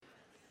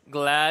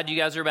Glad you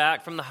guys are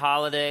back from the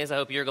holidays. I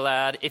hope you're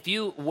glad. If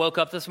you woke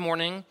up this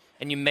morning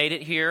and you made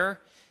it here,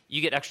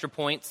 you get extra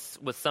points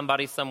with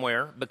somebody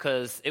somewhere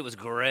because it was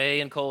gray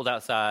and cold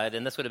outside,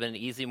 and this would have been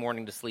an easy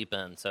morning to sleep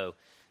in. So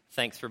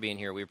thanks for being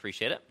here. We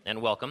appreciate it,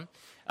 and welcome.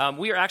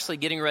 We are actually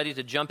getting ready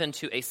to jump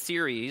into a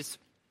series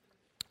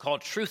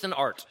called Truth in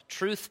Art,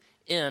 Truth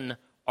in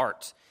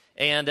Art.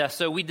 And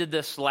so we did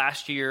this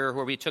last year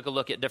where we took a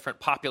look at different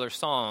popular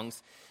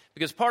songs.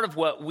 Because part of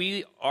what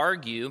we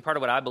argue, part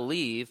of what I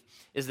believe,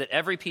 is that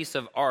every piece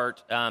of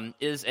art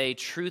is a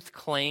truth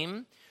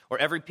claim, or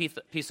every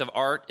piece of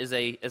art is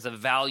a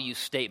value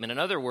statement. In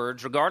other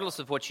words, regardless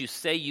of what you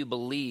say you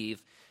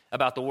believe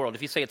about the world,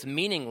 if you say it's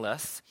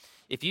meaningless,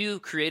 if you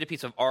create a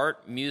piece of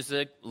art,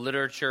 music,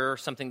 literature,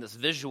 something that's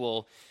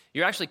visual,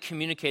 you're actually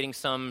communicating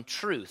some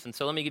truth. And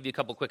so let me give you a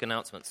couple quick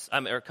announcements,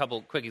 or a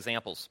couple quick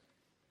examples.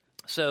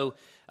 So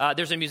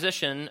there's a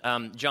musician,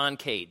 John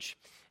Cage.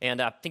 And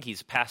I think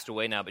he's passed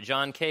away now, but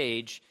John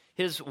Cage,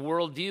 his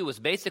worldview was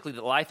basically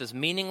that life is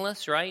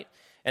meaningless, right?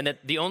 And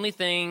that the only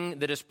thing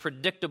that is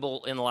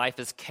predictable in life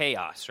is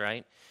chaos,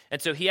 right? And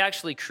so he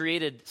actually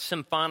created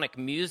symphonic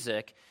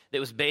music that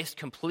was based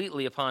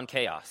completely upon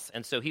chaos.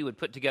 And so he would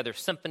put together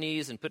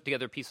symphonies and put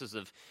together pieces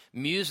of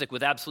music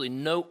with absolutely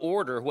no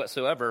order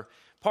whatsoever.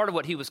 Part of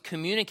what he was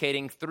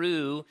communicating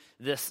through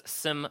this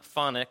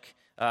symphonic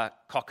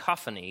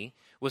cacophony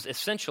was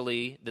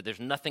essentially that there's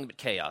nothing but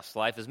chaos.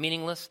 Life is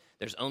meaningless.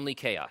 There's only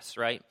chaos,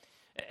 right?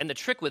 And the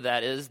trick with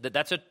that is that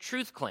that's a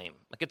truth claim.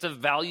 Like it's a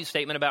value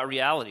statement about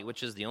reality,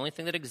 which is the only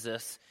thing that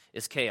exists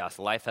is chaos.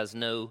 Life has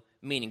no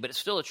meaning, but it's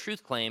still a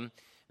truth claim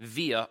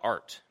via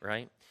art,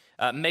 right?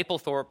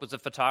 Mapplethorpe was a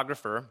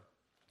photographer.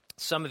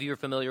 Some of you are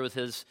familiar with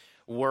his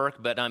work,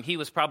 but he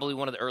was probably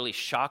one of the early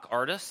shock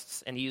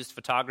artists, and he used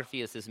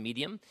photography as his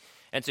medium.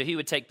 And so he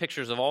would take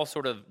pictures of all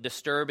sort of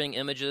disturbing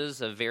images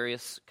of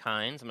various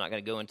kinds. I'm not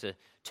going to go into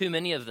too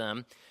many of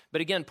them.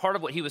 But again, part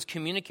of what he was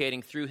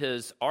communicating through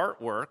his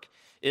artwork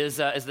is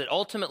that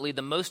ultimately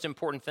the most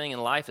important thing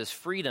in life is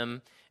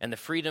freedom and the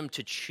freedom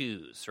to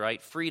choose,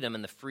 right? Freedom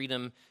and the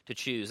freedom to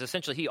choose.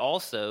 Essentially, he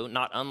also,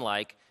 not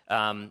unlike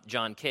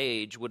John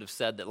Cage, would have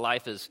said that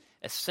life is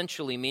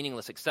essentially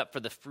meaningless except for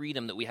the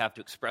freedom that we have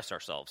to express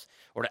ourselves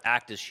or to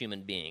act as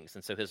human beings.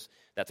 And so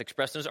that's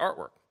expressed in his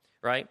artwork.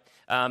 Right?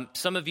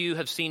 Some of you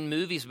have seen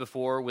movies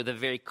before with a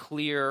very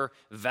clear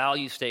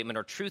value statement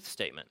or truth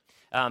statement.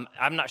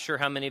 I'm not sure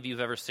how many of you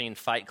have ever seen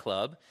Fight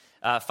Club.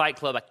 Fight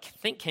Club, I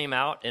think, came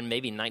out in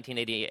maybe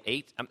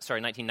 1998,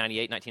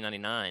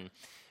 1999.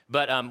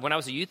 But when I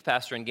was a youth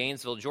pastor in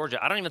Gainesville,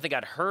 Georgia, I don't even think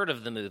I'd heard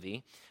of the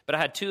movie, but I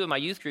had two of my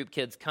youth group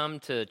kids come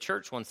to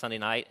church one Sunday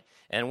night,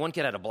 and one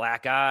kid had a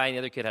black eye, and the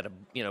other kid had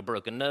a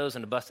broken nose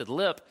and a busted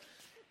lip.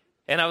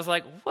 And I was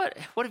like, what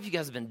have you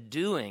guys been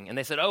doing? And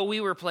they said, we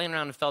were playing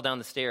around and fell down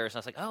the stairs. And I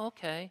was like, oh,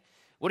 okay.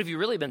 What have you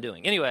really been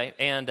doing? Anyway,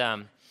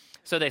 and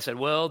so they said,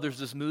 well, there's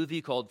this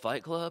movie called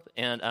Fight Club.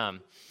 And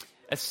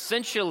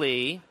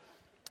essentially,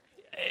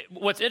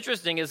 what's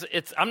interesting is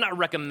I'm not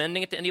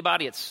recommending it to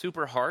anybody. It's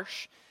super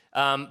harsh.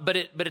 But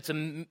it's a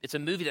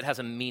movie that has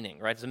a meaning,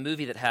 right? It's a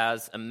movie that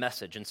has a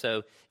message. And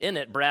so in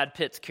it, Brad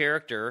Pitt's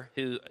character,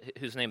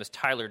 whose name is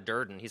Tyler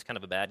Durden, he's kind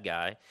of a bad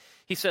guy,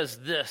 he says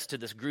this to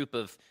this group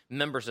of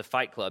members of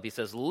Fight Club. He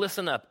says,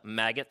 listen up,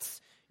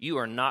 maggots. You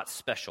are not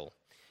special.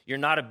 You're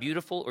not a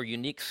beautiful or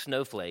unique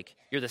snowflake.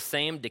 You're the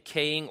same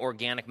decaying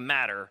organic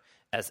matter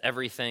as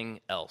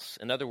everything else.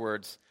 In other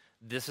words,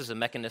 this is a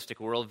mechanistic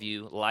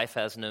worldview. Life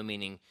has no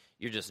meaning.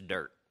 You're just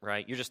dirt,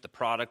 right? You're just the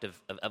product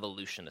of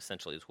evolution,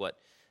 essentially, is what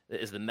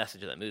is the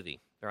message of that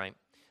movie, right?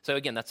 So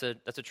again, that's a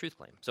truth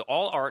claim. So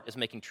all art is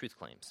making truth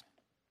claims.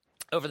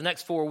 Over the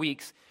next 4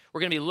 weeks,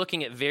 we're going to be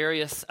looking at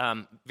various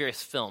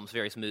films,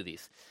 various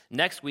movies.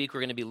 Next week,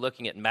 we're going to be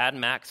looking at Mad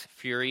Max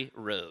Fury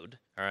Road,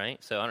 all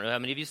right? So I don't know how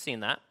many of you have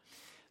seen that.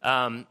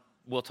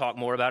 We'll talk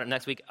more about it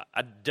next week.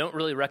 I don't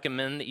really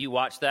recommend that you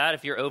watch that.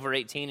 If you're over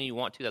 18 and you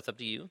want to, that's up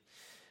to you.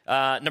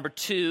 Number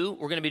 2,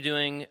 we're going to be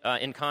doing,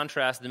 in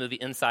contrast, the movie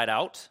Inside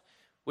Out,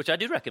 which I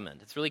do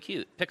recommend. It's really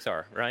cute.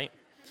 Pixar, right?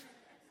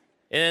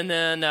 And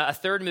then a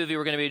third movie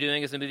we're going to be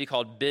doing is a movie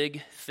called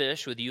Big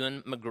Fish with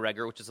Ewan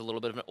McGregor, which is a little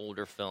bit of an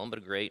older film, but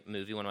a great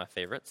movie, one of my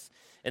favorites.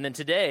 And then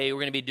today we're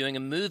going to be doing a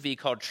movie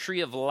called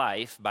Tree of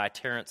Life by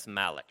Terrence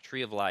Malick.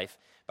 Tree of Life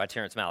by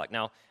Terrence Malick.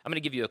 Now, I'm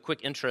going to give you a quick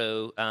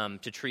intro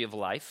to Tree of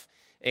Life,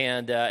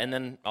 and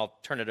then I'll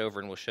turn it over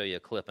and we'll show you a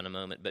clip in a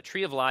moment. But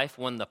Tree of Life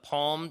won the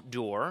Palme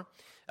d'Or,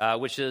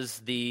 which is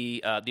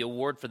the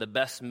award for the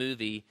best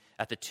movie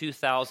at the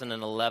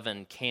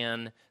 2011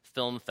 Cannes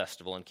Film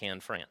Festival in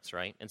Cannes, France,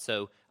 right? And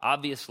so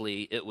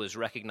obviously it was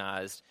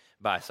recognized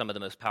by some of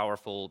the most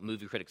powerful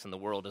movie critics in the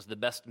world as the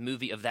best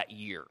movie of that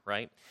year,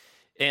 right?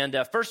 And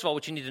first of all,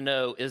 what you need to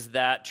know is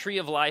that Tree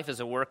of Life is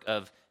a work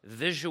of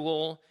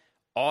visual,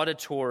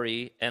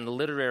 auditory, and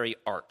literary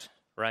art,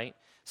 right?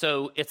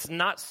 So it's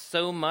not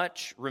so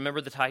much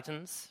Remember the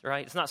Titans,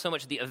 right? It's not so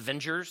much the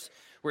Avengers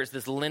where it's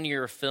this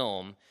linear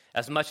film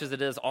as much as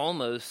it is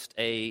almost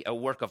a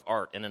work of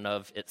art in and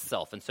of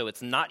itself. And so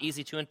it's not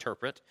easy to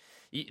interpret.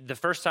 The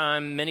first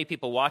time many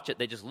people watch it,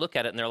 they just look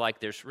at it and they're like,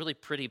 there's really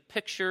pretty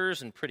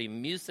pictures and pretty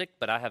music,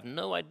 but I have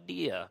no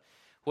idea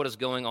what is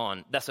going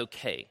on. That's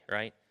okay,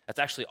 right? That's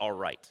actually all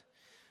right.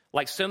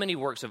 Like so many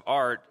works of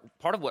art,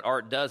 part of what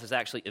art does is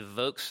actually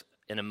evokes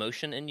an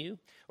emotion in you,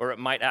 or it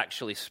might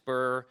actually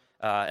spur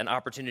an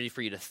opportunity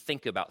for you to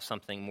think about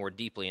something more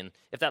deeply. And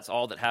if that's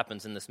all that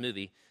happens in this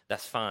movie,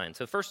 that's fine.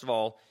 So first of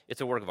all,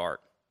 it's a work of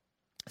art.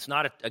 It's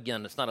not,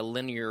 it's not a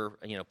linear,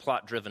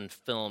 plot-driven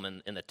film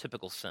in the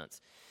typical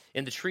sense.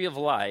 In The Tree of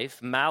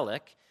Life,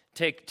 Malick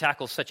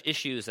tackles such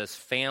issues as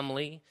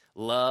family,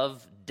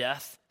 love,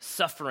 death,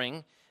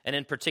 suffering, and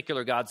in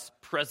particular, God's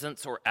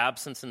presence or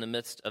absence in the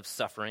midst of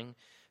suffering,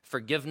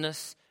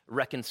 forgiveness,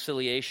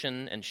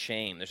 reconciliation, and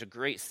shame. There's a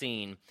great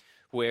scene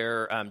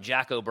where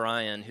Jack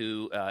O'Brien,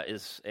 who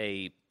is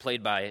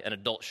played by an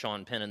adult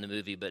Sean Penn in the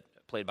movie, but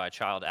played by a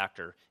child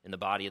actor in the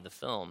body of the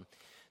film,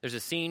 there's a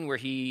scene where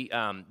he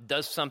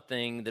does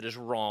something that is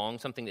wrong,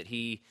 something that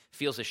he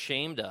feels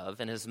ashamed of,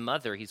 and his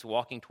mother, he's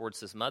walking towards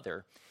his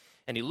mother,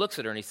 and he looks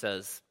at her and he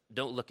says,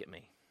 "Don't look at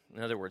me."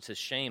 In other words, his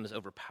shame is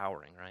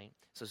overpowering, right?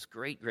 So there's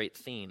great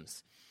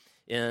themes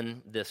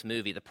in this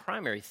movie. The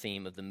primary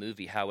theme of the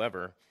movie,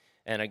 however,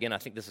 and again, I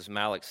think this is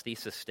Malick's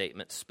thesis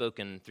statement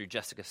spoken through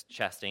Jessica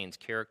Chastain's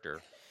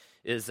character,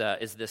 is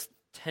this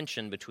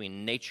tension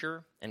between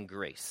nature and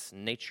grace.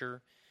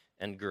 Nature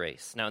and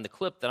grace. Now, in the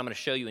clip that I'm going to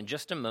show you in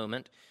just a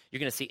moment, you're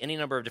going to see any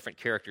number of different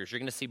characters. You're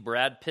going to see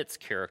Brad Pitt's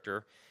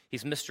character.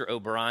 He's Mr.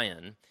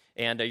 O'Brien.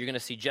 And you're going to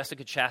see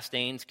Jessica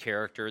Chastain's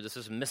character. This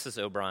is Mrs.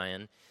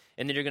 O'Brien.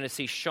 And then you're going to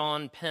see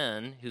Sean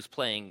Penn, who's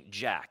playing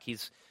Jack.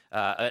 He's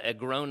a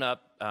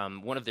grown-up,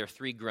 one of their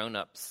 3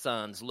 grown-up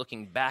sons,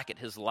 looking back at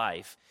his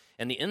life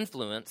and the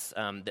influence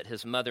that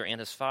his mother and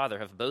his father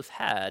have both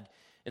had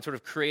in sort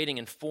of creating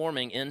and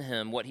forming in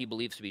him what he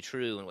believes to be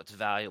true and what's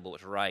valuable,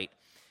 what's right,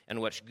 and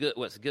what's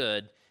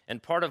good.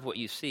 And part of what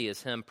you see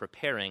is him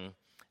preparing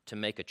to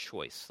make a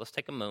choice. Let's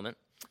take a moment.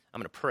 I'm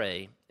going to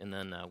pray, and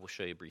then we'll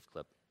show you a brief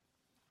clip.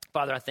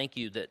 Father, I thank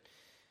you that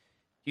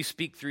you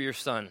speak through your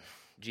Son,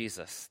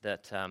 Jesus,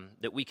 that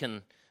we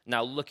can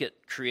now look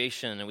at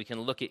creation and we can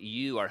look at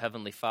you, our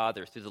Heavenly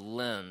Father, through the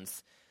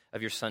lens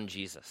of your Son,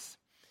 Jesus.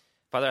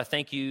 Father, I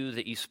thank you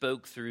that you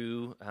spoke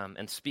through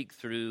and speak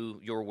through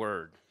your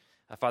word.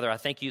 Father, I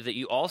thank you that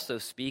you also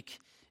speak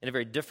in a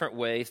very different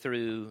way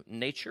through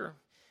nature.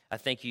 I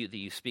thank you that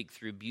you speak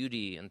through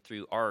beauty and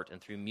through art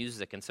and through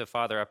music. And so,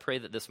 Father, I pray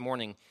that this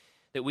morning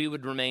that we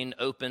would remain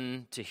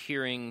open to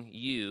hearing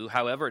you,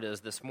 however it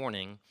is this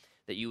morning,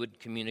 that you would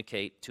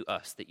communicate to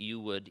us, that you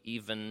would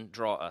even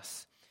draw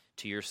us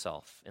to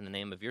yourself. In the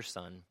name of your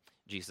Son,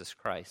 Jesus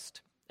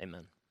Christ.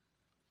 Amen.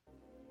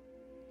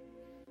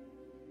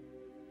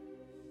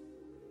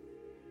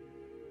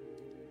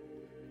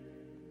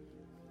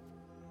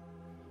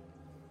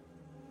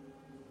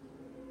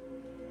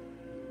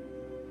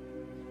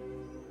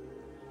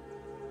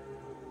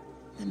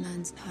 The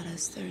nuns taught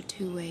us there are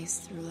 2 ways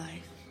through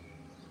life.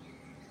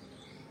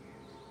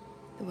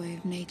 The way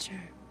of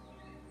nature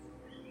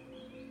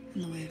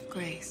and the way of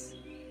grace.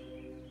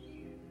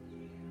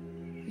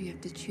 You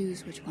have to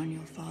choose which one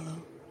you'll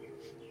follow.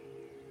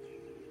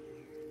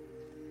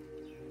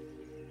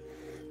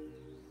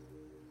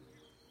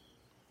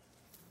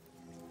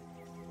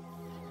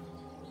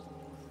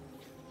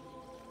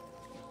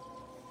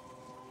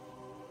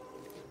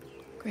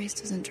 Grace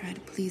doesn't try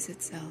to please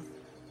itself.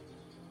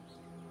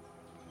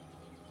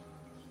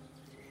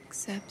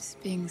 Accepts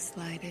being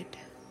slighted,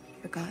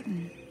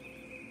 forgotten,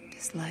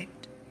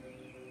 disliked.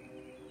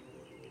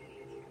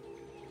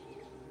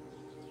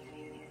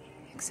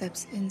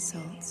 Accepts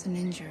insults and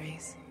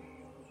injuries.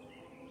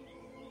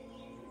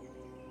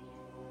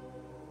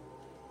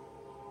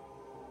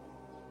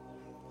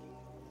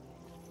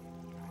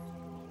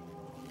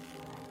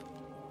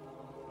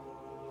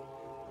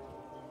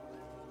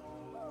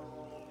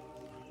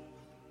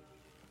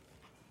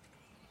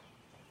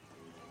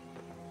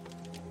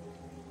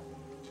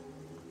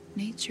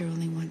 Nature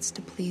only wants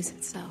to please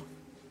itself.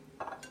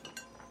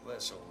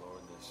 Bless, O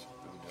Lord, this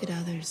food. Get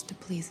others to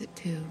please it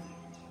too.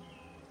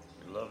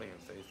 Your loving and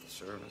faithful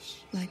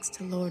service. Likes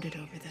to lord it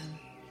over them.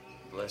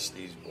 Bless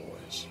these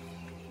boys.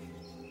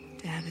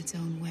 To have its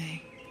own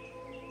way.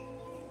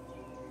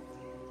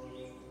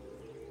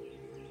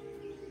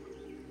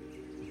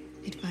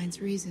 It finds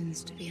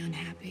reasons to be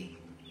unhappy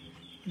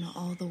when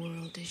all the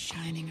world is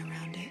shining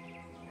around it.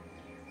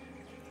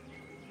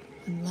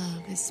 When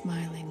love is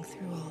smiling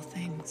through all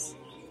things.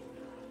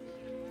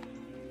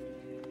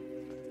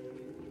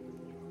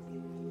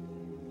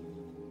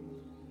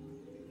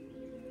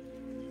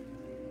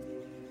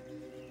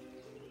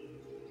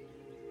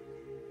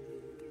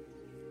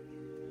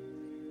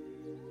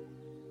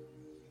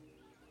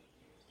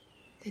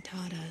 They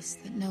taught us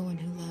that no one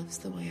who loves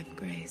the way of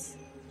grace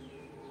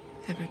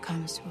ever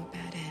comes to a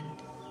bad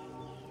end.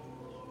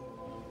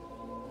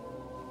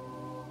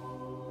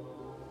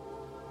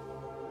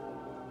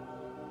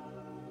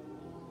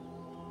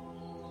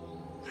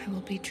 I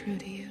will be true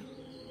to you.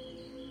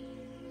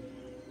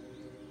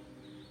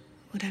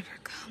 Whatever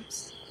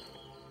comes.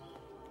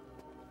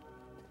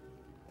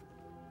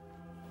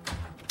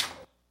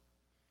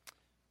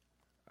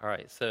 All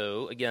right,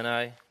 so again,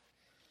 I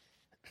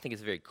think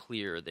it's very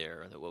clear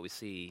there that what we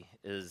see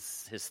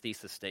is his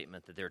thesis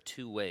statement that there are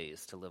two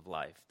ways to live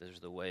life. There's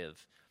the way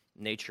of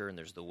nature and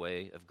there's the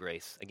way of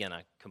grace. Again,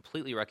 I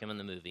completely recommend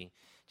the movie.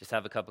 Just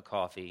have a cup of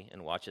coffee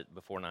and watch it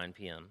before 9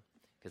 p.m.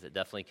 because it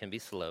definitely can be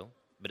slow,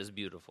 but it's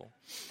beautiful.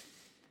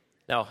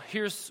 Now,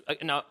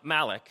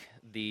 Malick,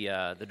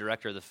 the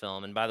director of the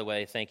film, and by the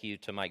way, thank you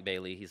to Mike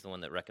Bailey. He's the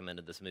one that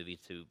recommended this movie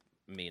to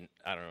me,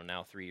 I don't know,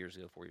 now 4 years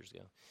ago.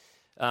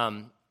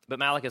 But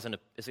Malick is an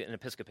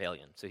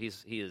Episcopalian, so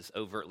he is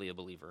overtly a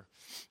believer.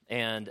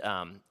 And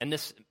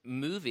this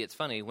movie, it's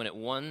funny, when it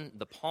won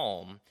the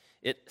Palm,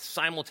 it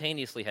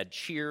simultaneously had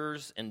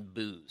cheers and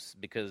boos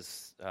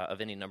because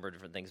of any number of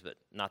different things, but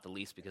not the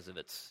least because of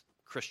its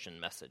Christian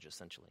message,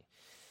 essentially.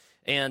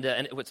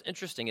 And what's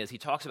interesting is he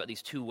talks about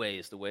these two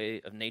ways, the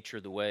way of nature,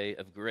 the way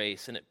of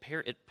grace, and it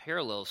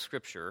parallels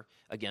Scripture,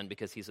 again,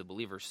 because he's a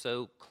believer,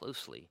 so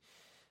closely.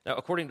 Now,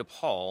 according to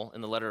Paul,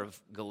 in the letter of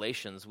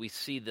Galatians, we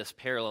see this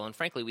parallel, and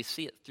frankly, we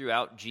see it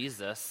throughout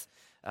Jesus'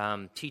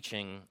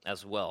 teaching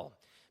as well.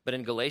 But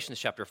in Galatians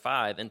chapter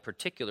 5, in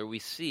particular, we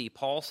see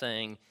Paul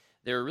saying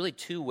there are really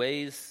two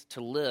ways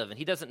to live, and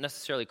he doesn't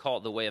necessarily call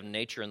it the way of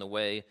nature and the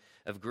way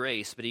of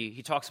grace, but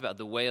he talks about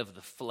the way of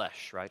the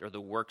flesh, right, or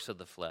the works of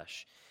the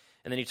flesh.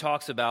 And then he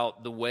talks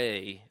about the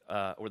way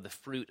or the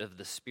fruit of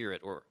the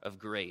Spirit or of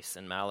grace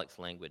in Malick's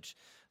language.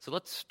 So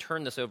let's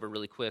turn this over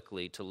really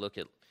quickly to look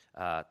at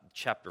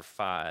chapter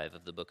 5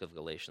 of the book of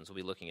Galatians. We'll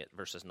be looking at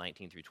verses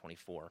 19 through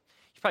 24.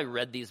 You've probably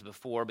read these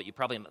before, but you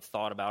probably haven't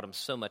thought about them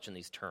so much in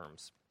these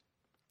terms.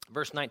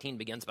 Verse 19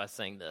 begins by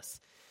saying this: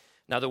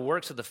 "Now the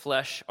works of the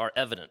flesh are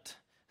evident: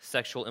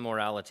 sexual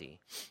immorality,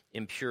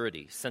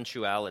 impurity,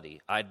 sensuality,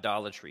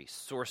 idolatry,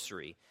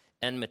 sorcery,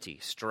 enmity,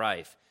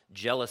 strife,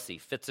 jealousy,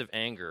 fits of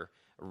anger,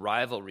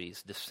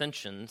 rivalries,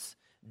 dissensions,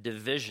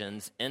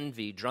 divisions,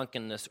 envy,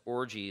 drunkenness,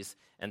 orgies,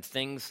 and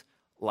things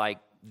like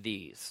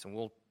these." And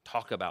we'll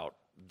talk about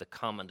the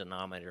common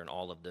denominator in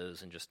all of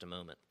those in just a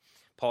moment.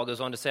 Paul goes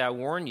on to say, "I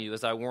warn you,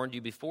 as I warned you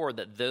before,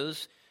 that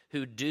those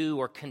who do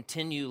or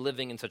continue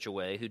living in such a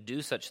way, who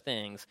do such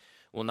things,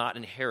 will not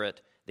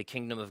inherit the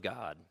kingdom of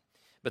God.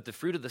 But the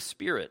fruit of the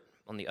Spirit,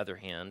 on the other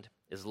hand,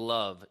 is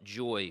love,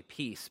 joy,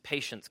 peace,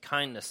 patience,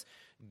 kindness,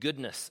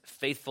 goodness,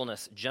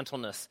 faithfulness,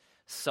 gentleness,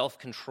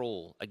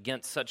 self-control.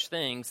 Against such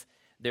things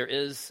there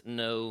is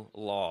no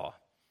law.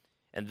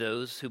 And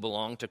those who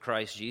belong to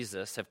Christ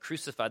Jesus have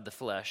crucified the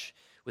flesh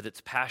with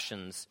its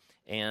passions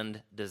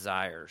and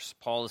desires."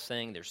 Paul is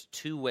saying there's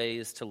two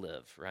ways to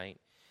live, right?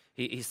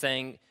 He's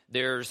saying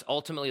there's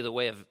ultimately the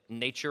way of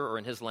nature, or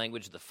in his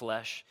language, the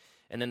flesh,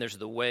 and then there's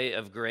the way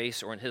of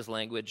grace, or in his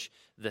language,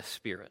 the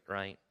Spirit,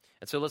 right?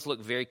 And so let's look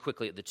very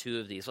quickly at the two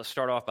of these. Let's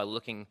start off by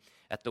looking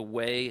at the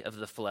way of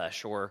the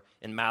flesh, or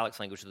in Malick's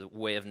language, the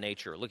way of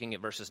nature, looking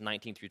at verses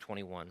 19 through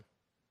 21.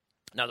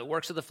 "Now the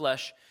works of the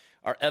flesh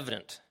are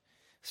evident: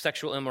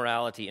 sexual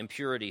immorality,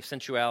 impurity,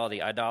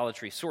 sensuality,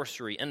 idolatry,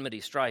 sorcery,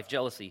 enmity, strife,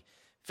 jealousy,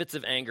 fits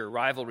of anger,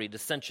 rivalry,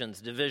 dissensions,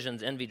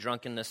 divisions, envy,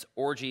 drunkenness,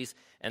 orgies,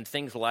 and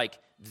things like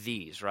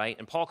these," right?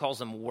 And Paul calls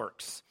them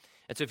works.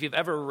 And so if you've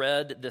ever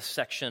read this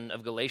section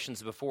of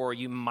Galatians before,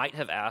 you might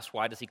have asked,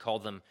 why does he call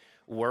them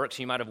works?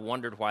 You might have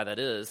wondered why that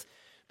is.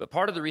 But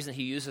part of the reason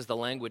he uses the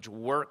language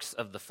works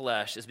of the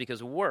flesh is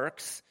because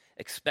works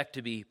expect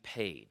to be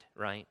paid,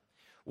 right?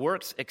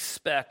 Works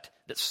expect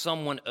that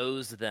someone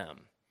owes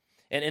them.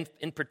 And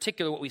in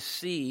particular, what we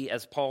see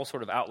as Paul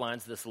sort of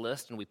outlines this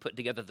list, and we put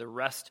together the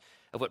rest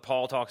of what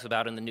Paul talks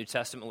about in the New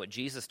Testament, what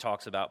Jesus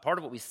talks about, part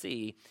of what we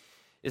see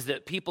is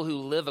that people who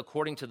live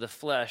according to the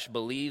flesh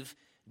believe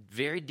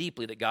very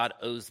deeply that God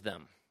owes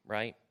them,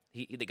 right?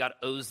 That God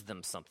owes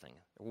them something,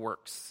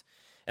 works.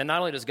 And not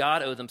only does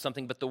God owe them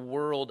something, but the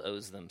world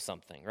owes them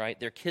something, right?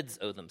 Their kids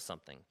owe them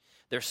something.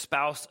 Their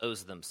spouse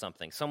owes them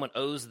something. Someone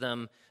owes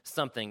them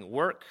something.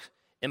 Work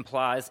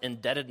implies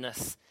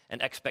indebtedness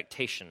and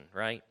expectation,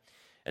 right?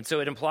 And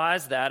so it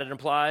implies that. It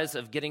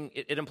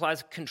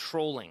implies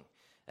controlling.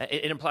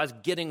 It implies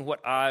getting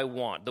what I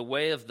want. The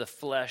way of the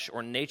flesh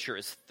or nature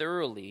is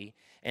thoroughly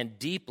and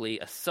deeply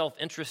a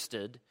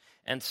self-interested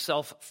and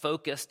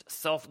self-focused,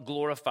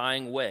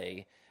 self-glorifying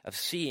way of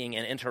seeing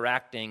and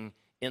interacting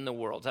in the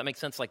world. Does that make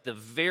sense? Like the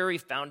very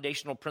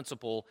foundational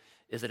principle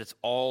is that it's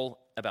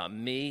all about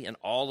me and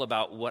all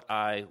about what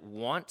I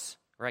want,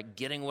 right?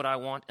 Getting what I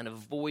want and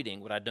avoiding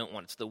what I don't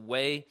want. It's the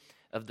way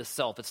of the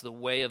self. It's the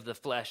way of the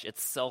flesh.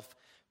 It's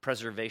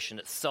self-preservation.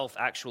 It's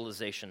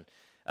self-actualization.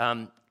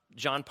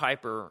 John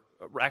Piper,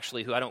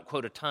 actually, who I don't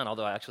quote a ton,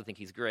 although I actually think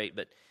he's great,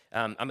 but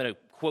I'm going to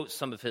quote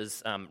some of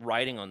his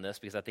writing on this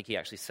because I think he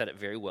actually said it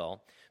very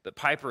well. But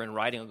Piper, in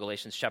writing on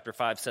Galatians chapter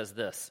 5, says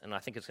this, and I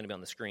think it's going to be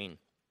on the screen.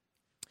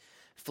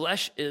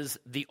 "Flesh is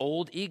the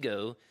old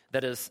ego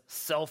that is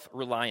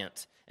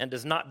self-reliant and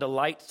does not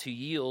delight to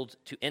yield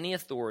to any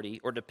authority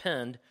or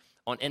depend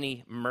on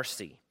any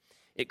mercy.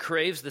 It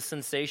craves the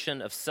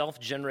sensation of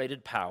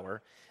self-generated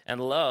power and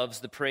loves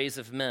the praise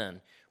of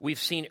men. We've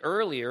seen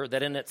earlier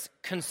that in its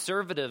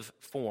conservative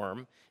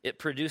form, it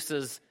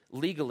produces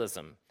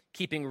legalism,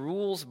 keeping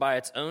rules by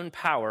its own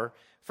power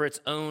for its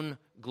own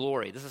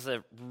glory. This is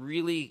a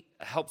really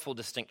helpful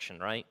distinction,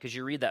 right? Because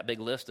you read that big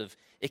list of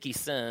icky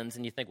sins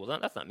and you think, well,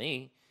 that's not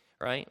me,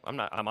 right?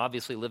 I'm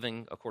obviously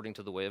living according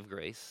to the way of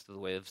grace, to the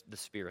way of the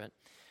Spirit.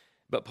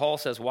 But Paul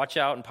says, watch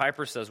out, and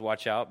Piper says,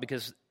 watch out,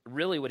 because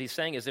really what he's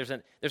saying is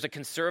there's a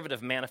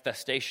conservative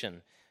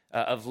manifestation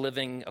of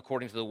living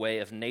according to the way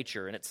of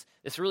nature. And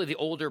it's really the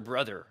older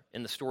brother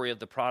in the story of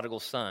the prodigal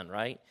son,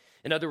 right?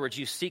 In other words,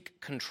 you seek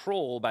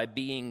control by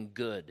being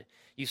good.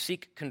 You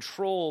seek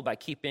control by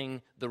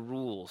keeping the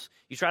rules.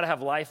 You try to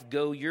have life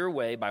go your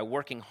way by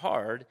working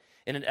hard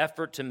in an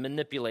effort to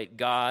manipulate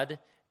God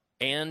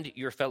and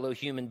your fellow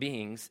human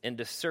beings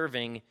into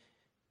serving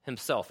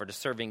himself or to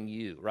serving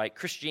you, right?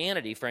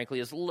 Christianity,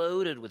 frankly, is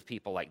loaded with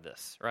people like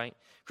this, right?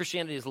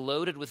 Christianity is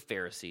loaded with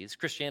Pharisees.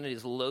 Christianity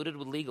is loaded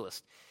with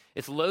legalists.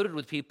 It's loaded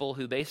with people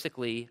who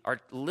basically are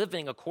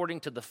living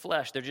according to the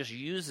flesh. They're just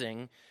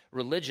using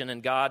religion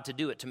and God to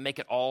do it, to make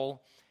it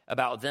all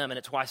about them. And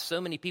it's why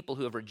so many people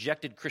who have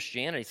rejected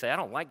Christianity say, I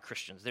don't like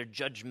Christians. They're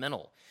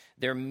judgmental.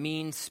 They're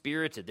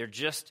mean-spirited. They're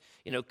just,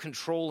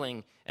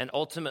 controlling and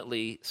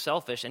ultimately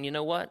selfish. And you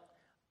know what?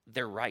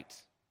 They're right?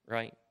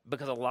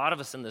 Because a lot of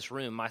us in this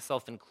room,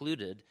 myself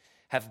included,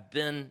 have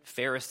been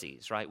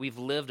Pharisees, right? We've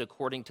lived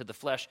according to the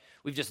flesh.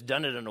 We've just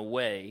done it in a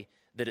way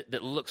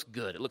that looks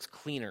good. It looks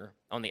cleaner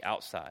on the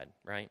outside,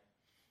 right?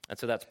 And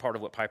so that's part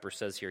of what Piper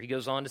says here. He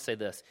goes on to say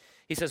this.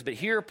 He says, but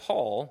here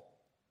Paul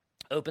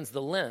opens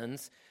the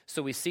lens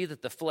so we see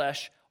that the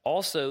flesh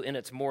also in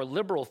its more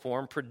liberal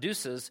form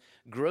produces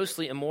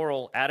grossly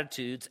immoral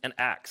attitudes and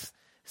acts,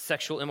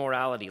 sexual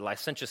immorality,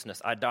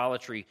 licentiousness,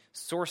 idolatry,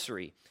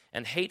 sorcery,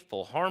 and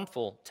hateful,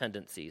 harmful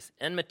tendencies,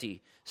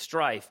 enmity,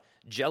 strife,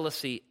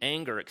 jealousy,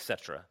 anger,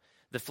 etc.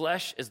 The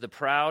flesh is the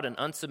proud and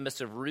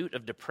unsubmissive root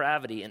of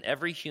depravity in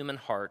every human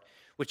heart,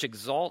 which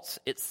exalts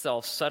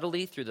itself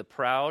subtly through the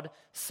proud,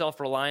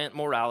 self-reliant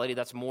morality.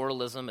 That's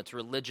moralism. It's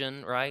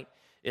religion, right?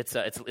 It's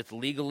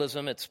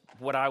legalism. It's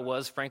what I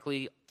was,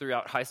 frankly,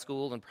 throughout high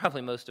school and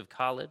probably most of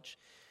college.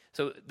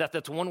 So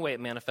that's one way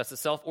it manifests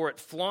itself, or it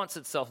flaunts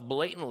itself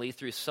blatantly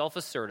through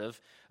self-assertive,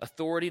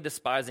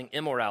 authority-despising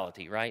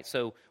immorality, right?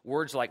 So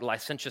words like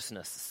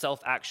licentiousness,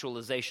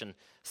 self-actualization,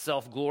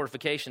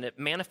 self-glorification, it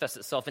manifests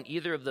itself in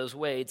either of those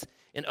ways.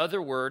 In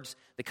other words,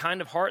 the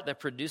kind of heart that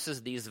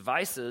produces these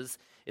vices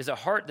is a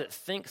heart that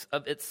thinks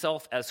of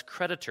itself as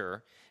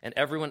creditor and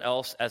everyone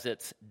else as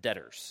its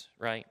debtors,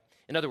 right?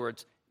 In other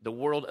words, the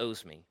world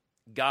owes me,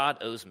 God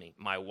owes me,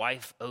 my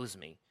wife owes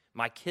me,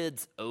 my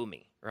kids owe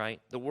me,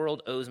 right? The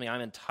world owes me.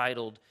 I'm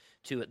entitled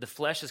to it. The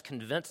flesh is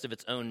convinced of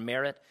its own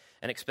merit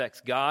and expects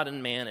God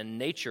and man and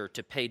nature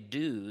to pay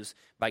dues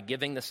by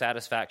giving the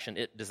satisfaction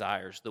it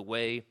desires, the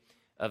way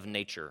of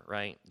nature,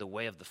 right? The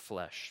way of the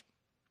flesh.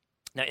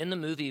 Now, in the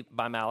movie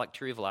by Malick,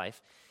 Tree of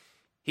Life,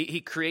 he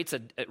creates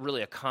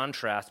really a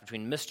contrast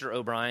between Mr.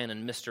 O'Brien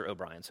and Mr.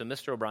 O'Brien. So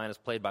Mr. O'Brien is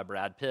played by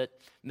Brad Pitt.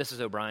 Mrs.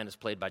 O'Brien is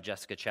played by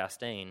Jessica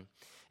Chastain.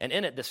 And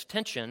in it, this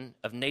tension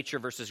of nature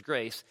versus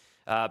grace,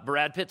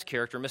 Brad Pitt's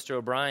character, Mr.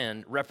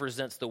 O'Brien,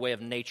 represents the way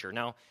of nature.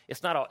 Now,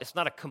 it's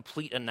not a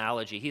complete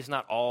analogy. He's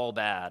not all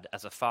bad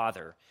as a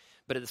father.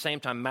 But at the same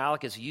time,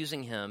 Malick is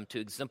using him to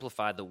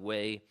exemplify the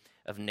way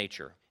of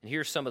nature. And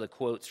here's some of the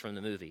quotes from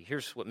the movie.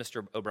 Here's what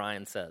Mr.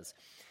 O'Brien says.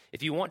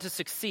 If you want to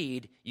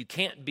succeed, you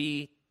can't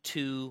be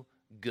too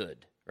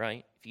good,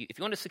 right? If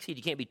you want to succeed,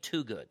 you can't be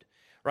too good,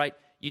 right?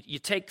 You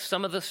take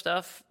some of the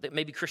stuff that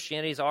maybe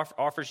Christianity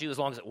offers you as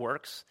long as it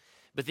works,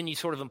 but then you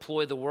sort of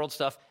employ the world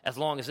stuff as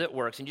long as it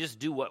works, and you just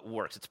do what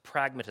works. It's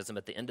pragmatism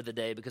at the end of the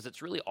day because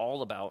it's really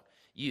all about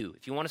you.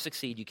 If you want to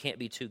succeed, you can't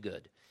be too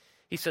good.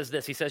 He says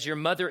this. He says, your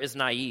mother is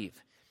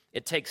naive.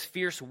 It takes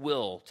fierce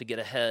will to get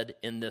ahead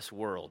in this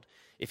world.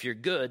 If you're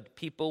good,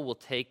 people will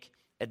take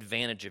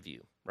advantage of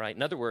you, right?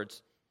 In other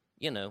words,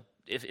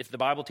 if the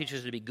Bible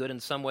teaches you to be good in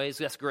some ways,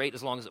 that's great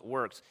as long as it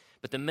works.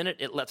 But the minute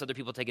it lets other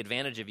people take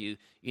advantage of you,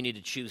 you need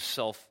to choose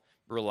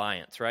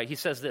self-reliance, right? He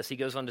says this. He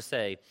goes on to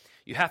say,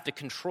 you have to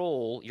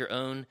control your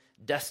own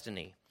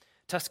destiny.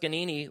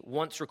 Toscanini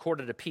once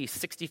recorded a piece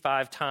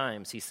 65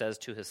 times, he says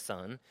to his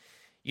son.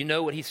 You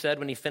know what he said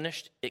when he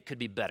finished? It could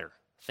be better.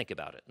 Think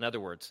about it. In other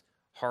words,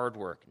 hard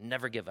work,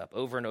 never give up,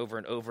 over and over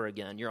and over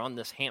again. You're on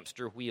this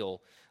hamster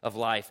wheel of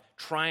life,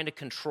 trying to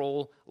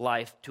control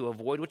life to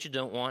avoid what you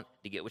don't want,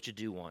 to get what you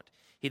do want.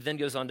 He then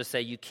goes on to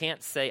say, you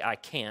can't say I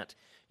can't.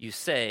 You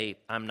say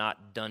I'm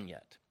not done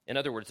yet. In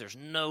other words, there's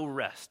no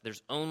rest.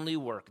 There's only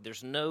work.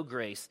 There's no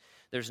grace.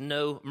 There's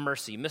no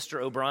mercy.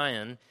 Mr.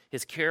 O'Brien,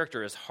 his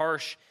character is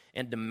harsh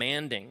and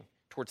demanding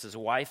towards his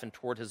wife and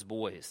toward his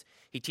boys.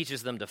 He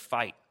teaches them to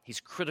fight. He's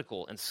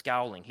critical and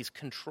scowling. He's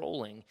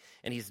controlling,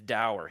 and he's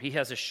dour. He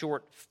has a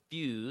short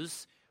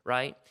fuse,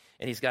 right?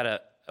 And he's got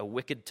a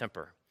wicked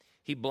temper.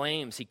 He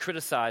blames, he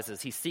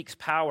criticizes, he seeks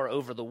power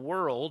over the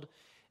world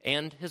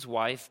and his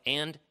wife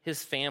and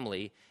his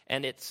family,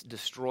 and it's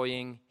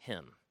destroying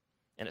him.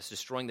 and it's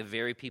destroying the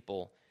very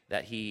people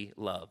that he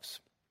loves.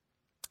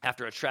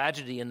 After a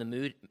tragedy in the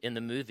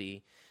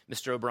movie,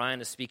 Mr.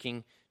 O'Brien is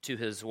speaking to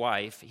his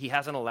wife. He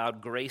hasn't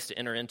allowed grace to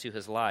enter into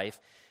his life.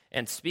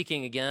 And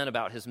speaking again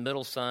about his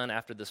middle son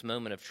after this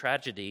moment of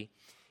tragedy,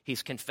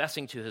 he's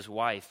confessing to his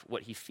wife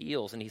what he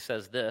feels. And he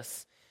says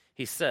this.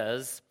 He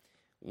says,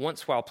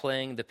 "Once while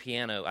playing the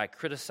piano, I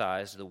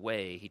criticized the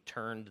way he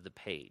turned the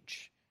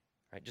page."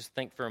 All right, just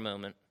think for a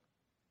moment.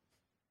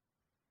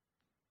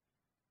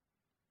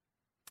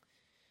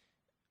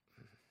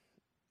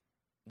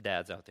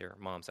 Dads out there,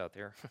 moms out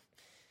there.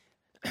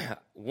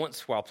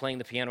 "Once while playing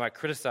the piano, I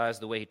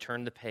criticized the way he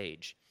turned the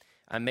page.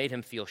 I made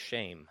him feel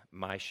shame,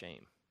 my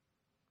shame."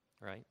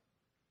 Right?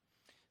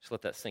 Just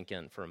let that sink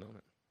in for a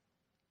moment.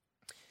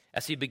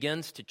 As he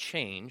begins to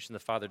change, and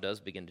the father does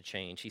begin to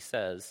change, he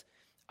says,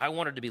 "I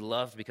wanted to be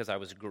loved because I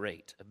was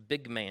great, a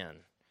big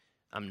man.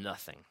 I'm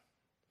nothing.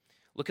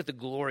 Look at the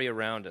glory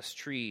around us,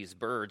 trees,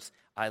 birds.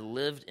 I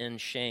lived in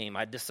shame.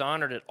 I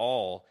dishonored it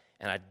all,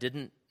 and I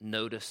didn't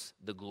notice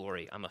the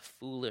glory. I'm a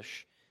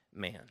foolish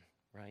man."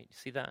 Right? You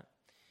see that?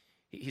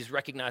 He's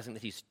recognizing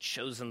that he's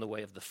chosen the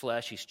way of the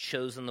flesh. He's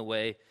chosen the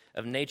way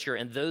of nature.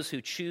 And those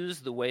who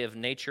choose the way of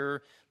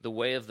nature, the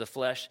way of the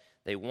flesh,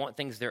 they want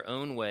things their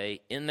own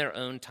way, in their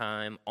own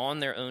time, on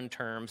their own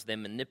terms. They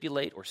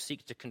manipulate or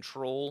seek to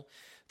control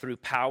through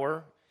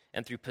power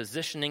and through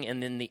positioning.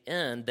 And in the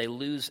end, they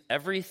lose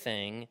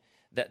everything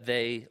that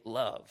they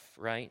love,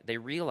 right? They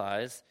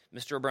realize,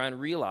 Mr. O'Brien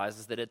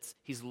realizes that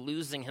he's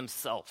losing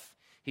himself.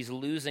 He's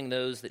losing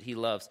those that he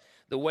loves.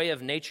 The way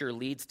of nature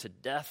leads to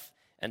death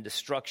and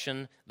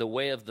destruction. The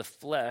way of the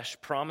flesh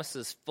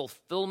promises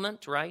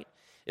fulfillment, right?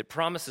 It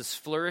promises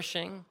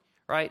flourishing,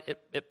 right?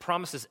 It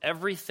promises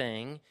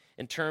everything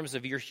in terms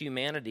of your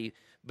humanity.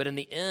 But in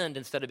the end,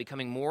 instead of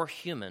becoming more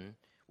human,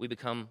 we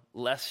become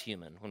less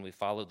human when we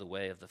follow the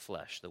way of the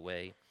flesh, the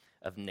way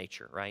of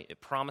nature, right?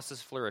 It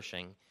promises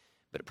flourishing,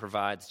 but it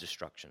provides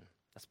destruction.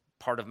 That's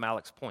part of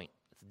Malik's point.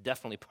 It's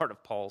definitely part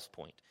of Paul's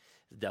point.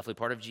 It's definitely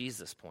part of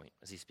Jesus' point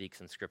as he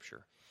speaks in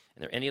Scripture.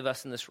 And there are any of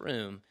us in this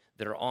room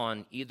that are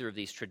on either of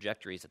these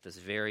trajectories at this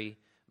very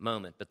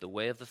moment, but the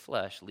way of the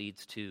flesh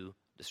leads to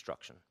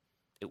destruction.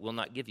 It will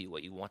not give you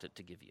what you want it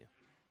to give you,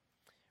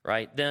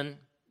 right? Then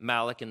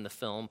Malik in the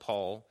film,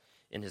 Paul,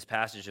 in his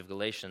passage of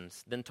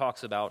Galatians, then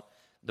talks about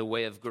the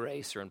way of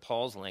grace, or in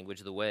Paul's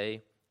language, the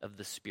way of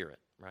the Spirit,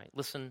 right?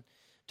 Listen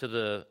to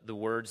the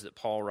words that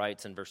Paul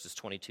writes in verses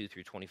 22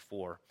 through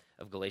 24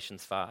 of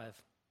Galatians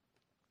 5.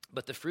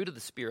 "But the fruit of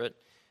the Spirit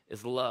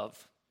is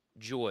love,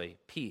 joy,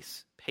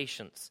 peace,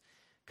 patience,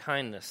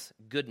 kindness,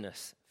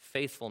 goodness,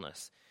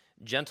 faithfulness,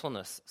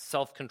 gentleness,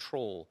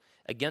 self-control.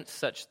 Against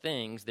such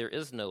things there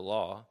is no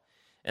law.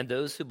 And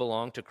those who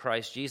belong to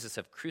Christ Jesus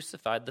have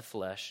crucified the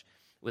flesh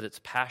with its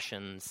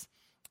passions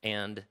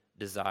and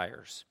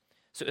desires."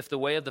 So if the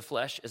way of the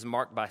flesh is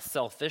marked by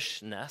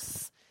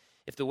selfishness,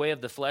 if the way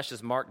of the flesh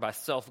is marked by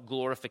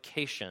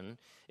self-glorification,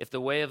 if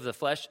the way of the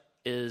flesh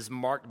is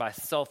marked by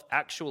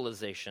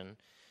self-actualization,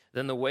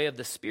 then the way of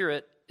the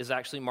Spirit is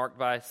actually marked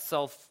by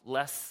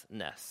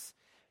selflessness,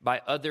 by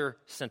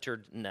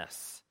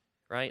other-centeredness,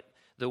 right?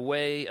 The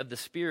way of the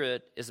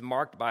Spirit is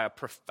marked by a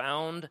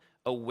profound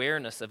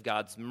awareness of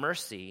God's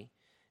mercy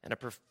and a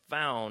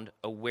profound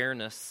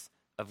awareness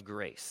of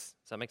grace.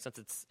 Does that make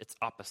sense? It's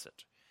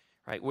opposite,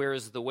 right?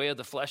 Whereas the way of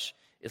the flesh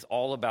is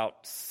all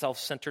about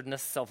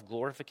self-centeredness,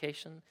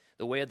 self-glorification,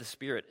 the way of the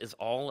Spirit is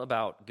all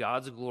about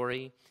God's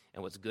glory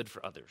and what's good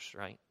for others,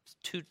 right? It's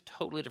two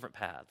totally different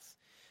paths.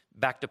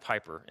 Back to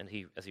Piper, and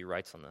as he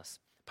writes on this.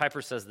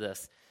 Piper says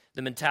this: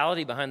 "The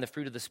mentality behind the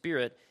fruit of the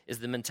Spirit is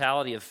the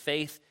mentality of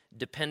faith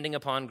depending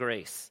upon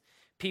grace.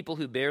 People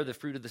who bear the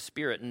fruit of the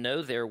Spirit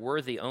know they're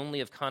worthy only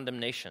of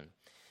condemnation.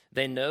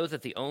 They know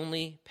that the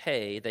only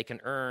pay they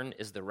can earn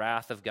is the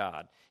wrath of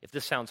God." If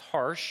this sounds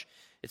harsh,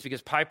 it's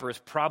because Piper is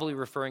probably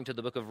referring to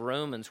the book of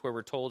Romans, where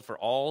we're told, "For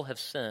all have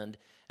sinned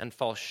and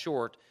fall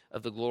short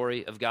of the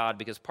glory of God."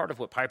 Because part of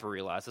what Piper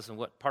realizes, and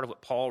part of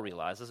what Paul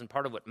realizes, and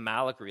part of what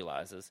Malik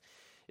realizes,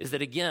 is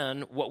that,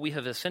 again, what we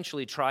have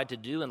essentially tried to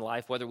do in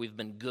life, whether we've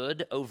been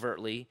good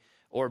overtly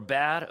or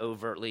bad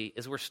overtly,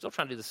 is we're still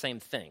trying to do the same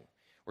thing.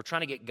 We're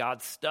trying to get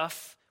God's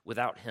stuff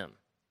without him,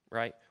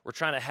 right? We're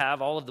trying to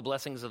have all of the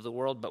blessings of the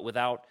world, but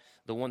without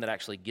the one that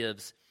actually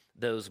gives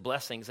those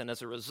blessings. And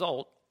as a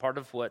result, part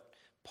of what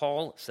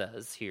Paul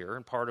says here,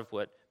 and part of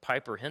what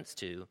Piper hints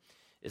to,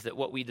 is that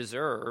what we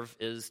deserve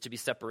is to be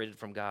separated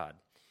from God.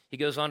 He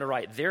goes on to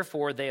write,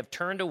 "Therefore they have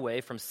turned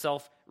away from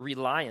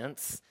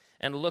self-reliance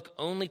and look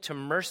only to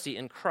mercy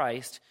in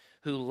Christ,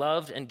 who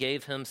loved and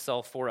gave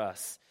himself for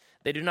us.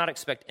 They do not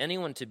expect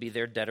anyone to be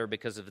their debtor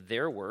because of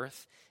their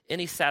worth.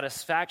 Any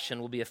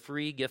satisfaction will be a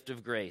free gift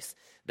of grace.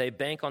 They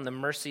bank on the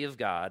mercy of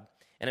God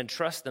and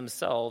entrust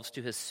themselves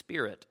to his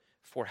Spirit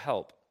for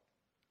help."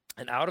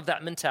 And out of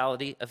that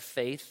mentality of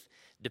faith,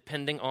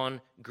 depending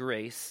on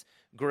grace,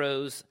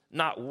 grows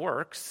not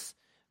works,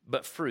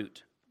 but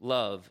fruit: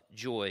 love,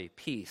 joy,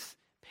 peace,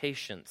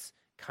 patience,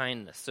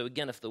 kindness. So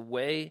again, if the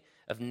way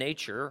of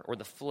nature or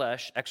the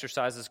flesh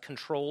exercises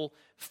control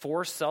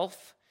for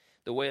self,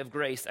 The way of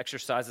grace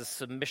exercises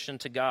submission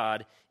to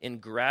God in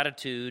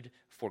gratitude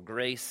for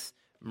grace,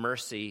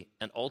 mercy,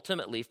 and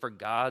ultimately for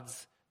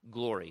God's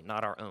glory,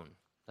 not our own.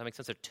 That makes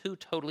sense? They're two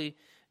totally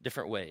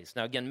different ways.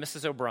 Now again,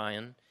 Mrs.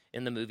 O'Brien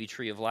in the movie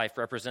Tree of Life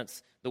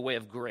represents the way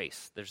of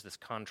grace. There's this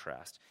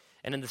contrast.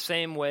 And in the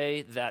same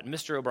way that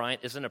Mr. O'Brien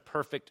isn't a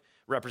perfect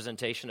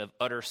representation of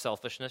utter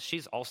selfishness,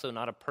 she's also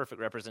not a perfect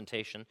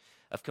representation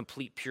of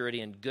complete purity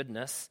and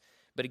goodness.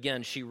 But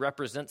again, she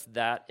represents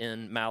that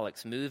in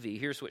Malick's movie.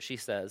 Here's what she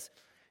says.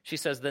 She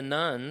says, the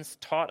nuns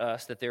taught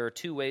us that there are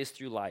two ways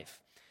through life,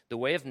 the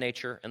way of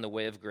nature and the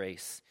way of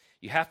grace.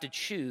 You have to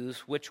choose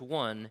which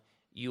one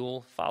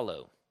you'll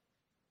follow.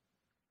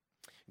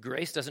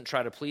 Grace doesn't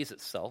try to please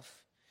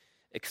itself,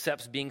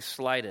 accepts being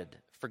slighted,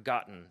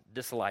 forgotten,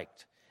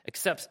 disliked,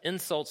 accepts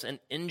insults and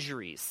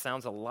injuries.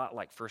 Sounds a lot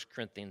like 1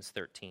 Corinthians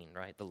 13,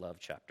 right? The love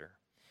chapter.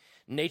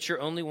 Nature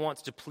only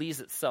wants to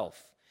please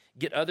itself,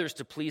 get others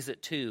to please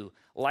it too,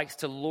 likes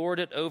to lord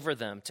it over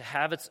them, to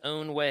have its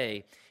own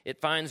way.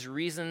 It finds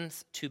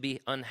reasons to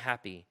be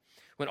unhappy.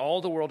 When all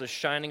the world is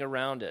shining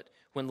around it,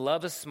 when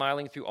love is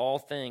smiling through all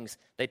things,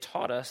 they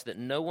taught us that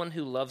no one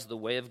who loves the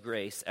way of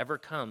grace ever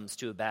comes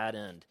to a bad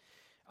end.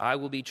 I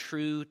will be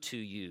true to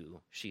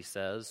you, she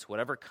says,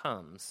 whatever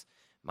comes,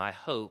 my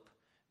hope,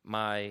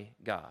 my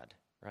God,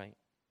 right?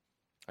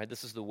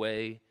 This is the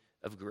way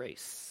of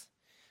grace.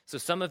 So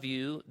some of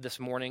you this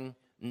morning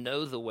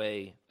know the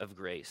way of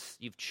grace.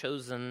 You've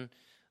chosen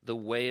the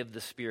way of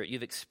the Spirit.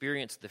 You've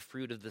experienced the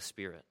fruit of the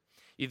Spirit.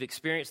 You've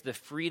experienced the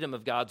freedom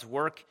of God's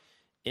work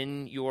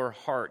in your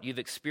heart. You've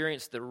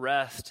experienced the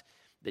rest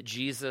that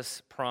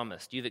Jesus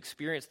promised. You've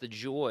experienced the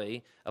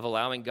joy of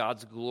allowing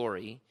God's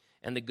glory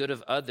and the good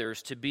of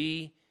others to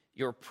be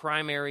your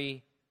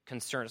primary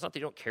concern. It's not that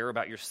you don't care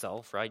about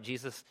yourself, right?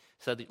 Jesus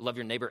said that love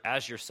your neighbor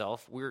as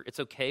yourself. It's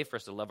okay for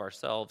us to love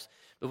ourselves,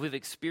 but we've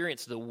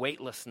experienced the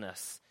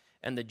weightlessness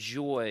and the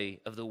joy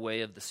of the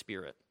way of the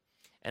Spirit.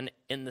 And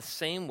in the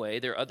same way,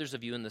 there are others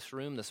of you in this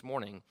room this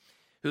morning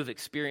who have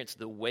experienced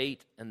the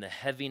weight and the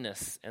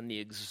heaviness and the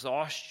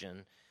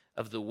exhaustion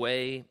of the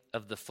way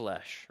of the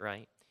flesh,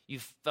 right?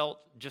 You've felt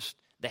just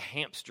the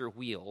hamster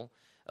wheel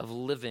of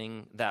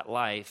living that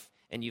life,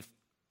 and you've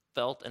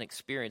felt and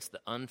experienced the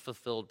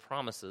unfulfilled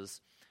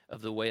promises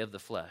of the way of the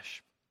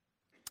flesh.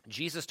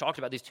 Jesus talked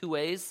about these two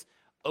ways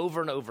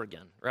over and over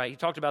again, right? He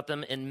talked about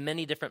them in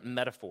many different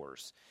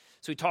metaphors.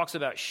 So he talks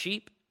about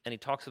sheep and he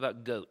talks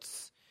about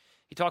goats.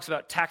 He talks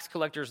about tax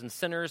collectors and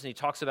sinners, and he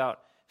talks about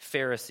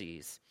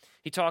Pharisees.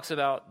 He talks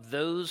about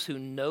those who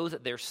know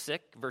that they're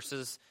sick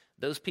versus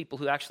those people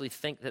who actually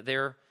think that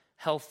they're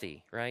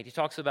healthy, right? He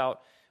talks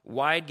about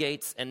wide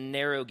gates and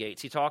narrow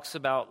gates. He talks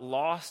about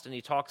lost and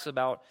he talks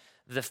about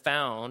the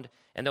found.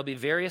 And there'll be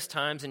various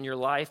times in your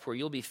life where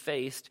you'll be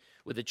faced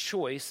with a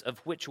choice of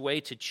which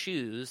way to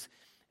choose.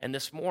 And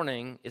this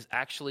morning is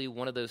actually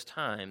one of those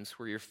times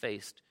where you're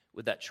faced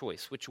with that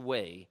choice. Which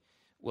way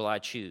will I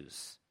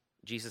choose?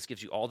 Jesus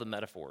gives you all the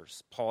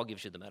metaphors. Paul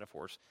gives you the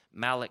metaphors.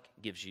 Malick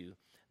gives you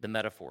the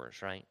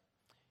metaphors, right?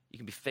 You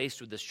can be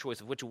faced with this choice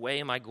of which way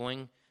am I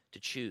going to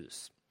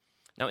choose?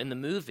 Now, in the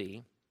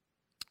movie,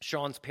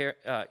 Sean's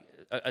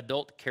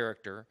adult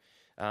character,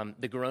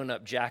 the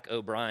grown-up Jack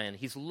O'Brien,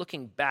 he's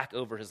looking back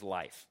over his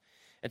life.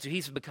 And so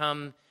he's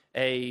become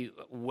a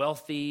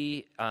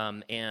wealthy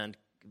and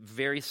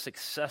very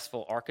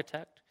successful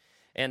architect.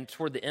 And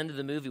toward the end of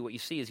the movie, what you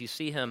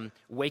see him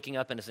waking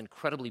up in his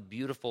incredibly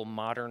beautiful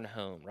modern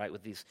home, right,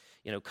 with these,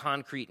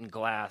 concrete and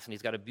glass, and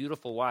he's got a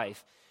beautiful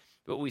wife.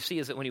 But what we see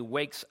is that when he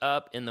wakes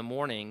up in the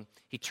morning,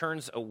 he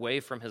turns away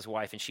from his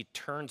wife, and she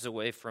turns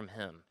away from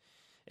him.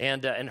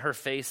 And her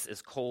face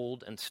is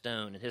cold and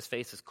stone, and his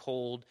face is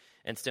cold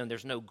and stone.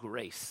 There's no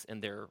grace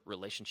in their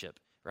relationship,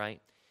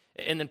 right?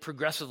 And then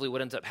progressively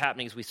what ends up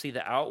happening is we see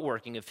the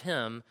outworking of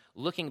him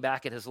looking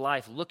back at his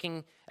life,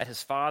 looking at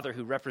his father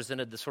who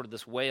represented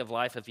this way of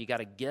life of you got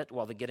to get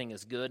while the getting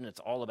is good and it's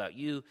all about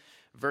you,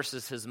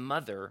 versus his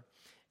mother.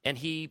 And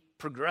he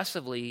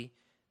progressively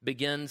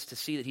begins to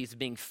see that he's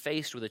being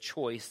faced with a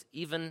choice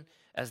even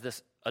as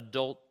this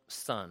adult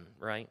son,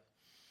 right?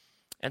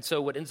 And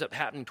so what ends up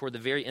happening toward the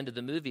very end of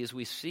the movie is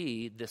we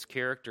see this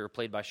character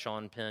played by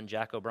Sean Penn,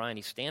 Jack O'Brien.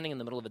 He's standing in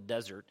the middle of a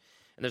desert,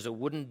 and there's a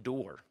wooden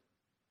door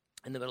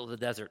in the middle of the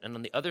desert. And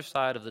on the other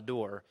side of the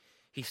door,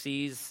 he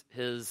sees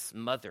his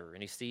mother,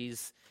 and he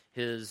sees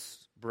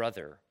his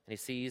brother, and he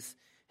sees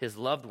his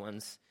loved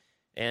ones.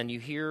 And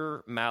you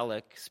hear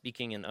Malick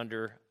speaking in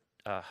under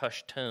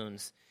hushed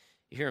tones.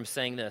 You hear him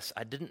saying this: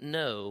 I didn't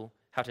know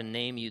how to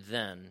name you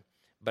then,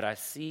 but I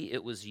see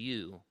it was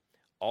you.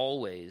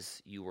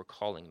 Always you were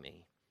calling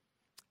me.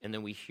 And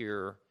then we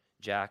hear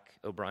Jack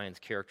O'Brien's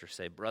character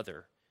say,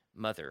 brother,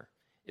 mother,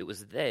 it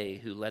was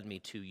they who led me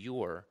to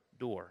your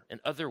door. In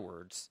other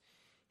words,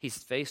 he's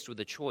faced with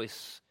a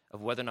choice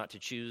of whether or not to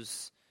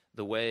choose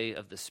the way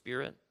of the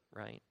Spirit,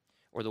 right,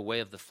 or the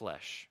way of the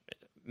flesh.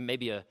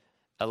 Maybe a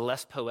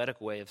less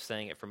poetic way of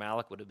saying it for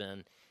Malick would have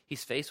been,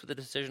 he's faced with a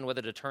decision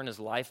whether to turn his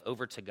life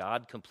over to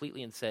God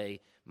completely and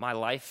say, my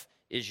life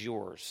is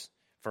yours,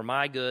 for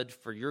my good,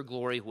 for your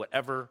glory,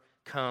 whatever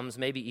comes,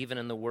 maybe even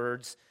in the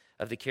words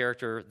of the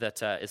character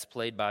that is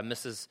played by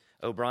Mrs.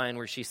 O'Brien,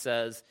 where she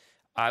says,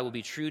 "I will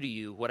be true to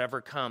you,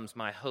 whatever comes,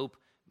 my hope,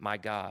 my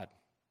God."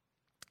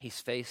 He's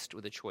faced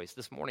with a choice.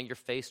 This morning, you're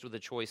faced with a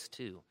choice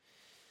too.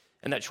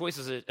 And that choice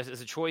is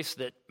a choice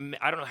that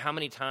I don't know how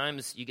many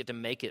times you get to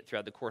make it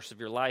throughout the course of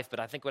your life, but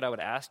I think what I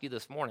would ask you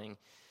this morning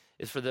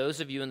is for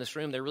those of you in this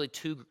room, there are really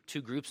two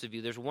groups of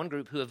you. There's one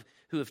group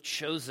who have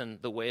chosen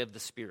the way of the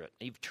Spirit.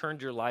 You've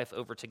turned your life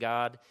over to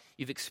God.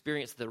 You've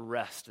experienced the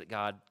rest that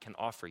God can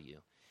offer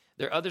you.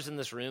 There are others in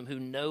this room who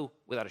know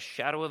without a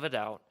shadow of a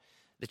doubt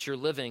that you're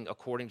living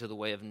according to the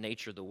way of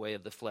nature, the way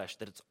of the flesh,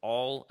 that it's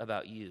all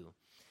about you.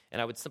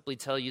 And I would simply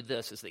tell you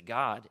this, is that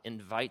God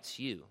invites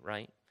you,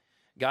 right?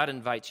 God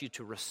invites you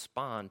to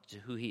respond to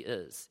who he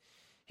is.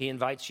 He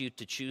invites you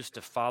to choose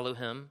to follow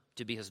him,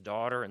 to be his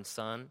daughter and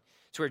son.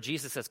 It's where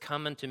Jesus says,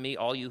 "Come unto me,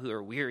 all you who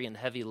are weary and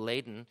heavy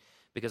laden,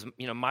 because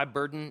my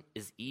burden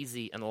is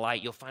easy and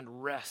light. You'll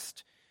find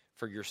rest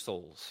for your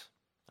souls."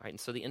 All right, and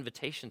so the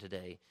invitation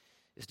today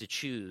is to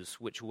choose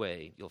which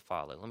way you'll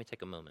follow. Let me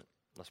take a moment.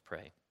 Let's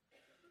pray.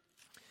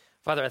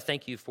 Father, I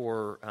thank you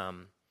for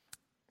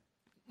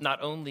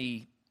not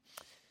only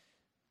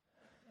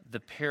the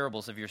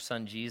parables of your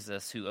son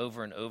Jesus, who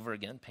over and over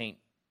again paint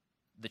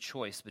the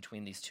choice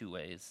between these two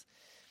ways.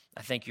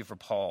 I thank you for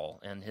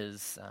Paul and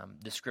his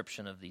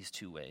description of these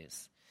two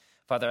ways.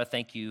 Father, I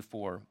thank you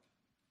for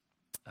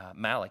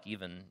Malik,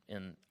 even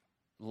in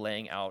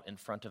laying out in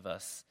front of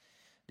us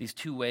these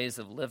two ways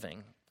of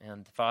living.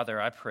 And Father,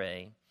 I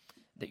pray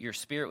that your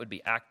Spirit would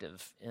be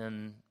active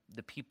in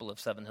the people of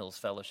Seven Hills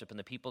Fellowship and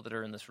the people that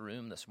are in this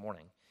room this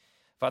morning.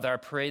 Father, I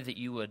pray that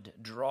you would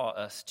draw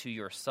us to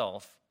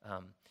yourself,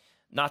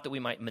 not that we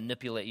might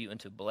manipulate you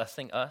into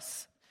blessing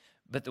us,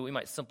 but that we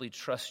might simply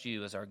trust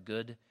you as our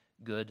good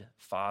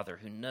Father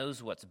who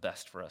knows what's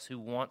best for us, who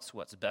wants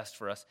what's best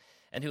for us,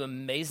 and who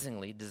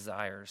amazingly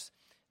desires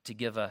to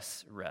give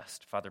us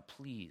rest. Father,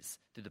 please,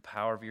 through the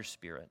power of your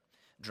Spirit,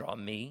 draw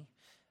me,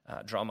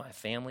 draw my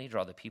family,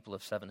 draw the people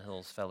of Seven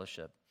Hills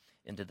Fellowship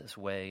into this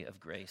way of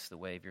grace, the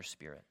way of your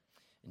Spirit.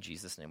 In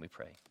Jesus' name we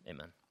pray.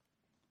 Amen.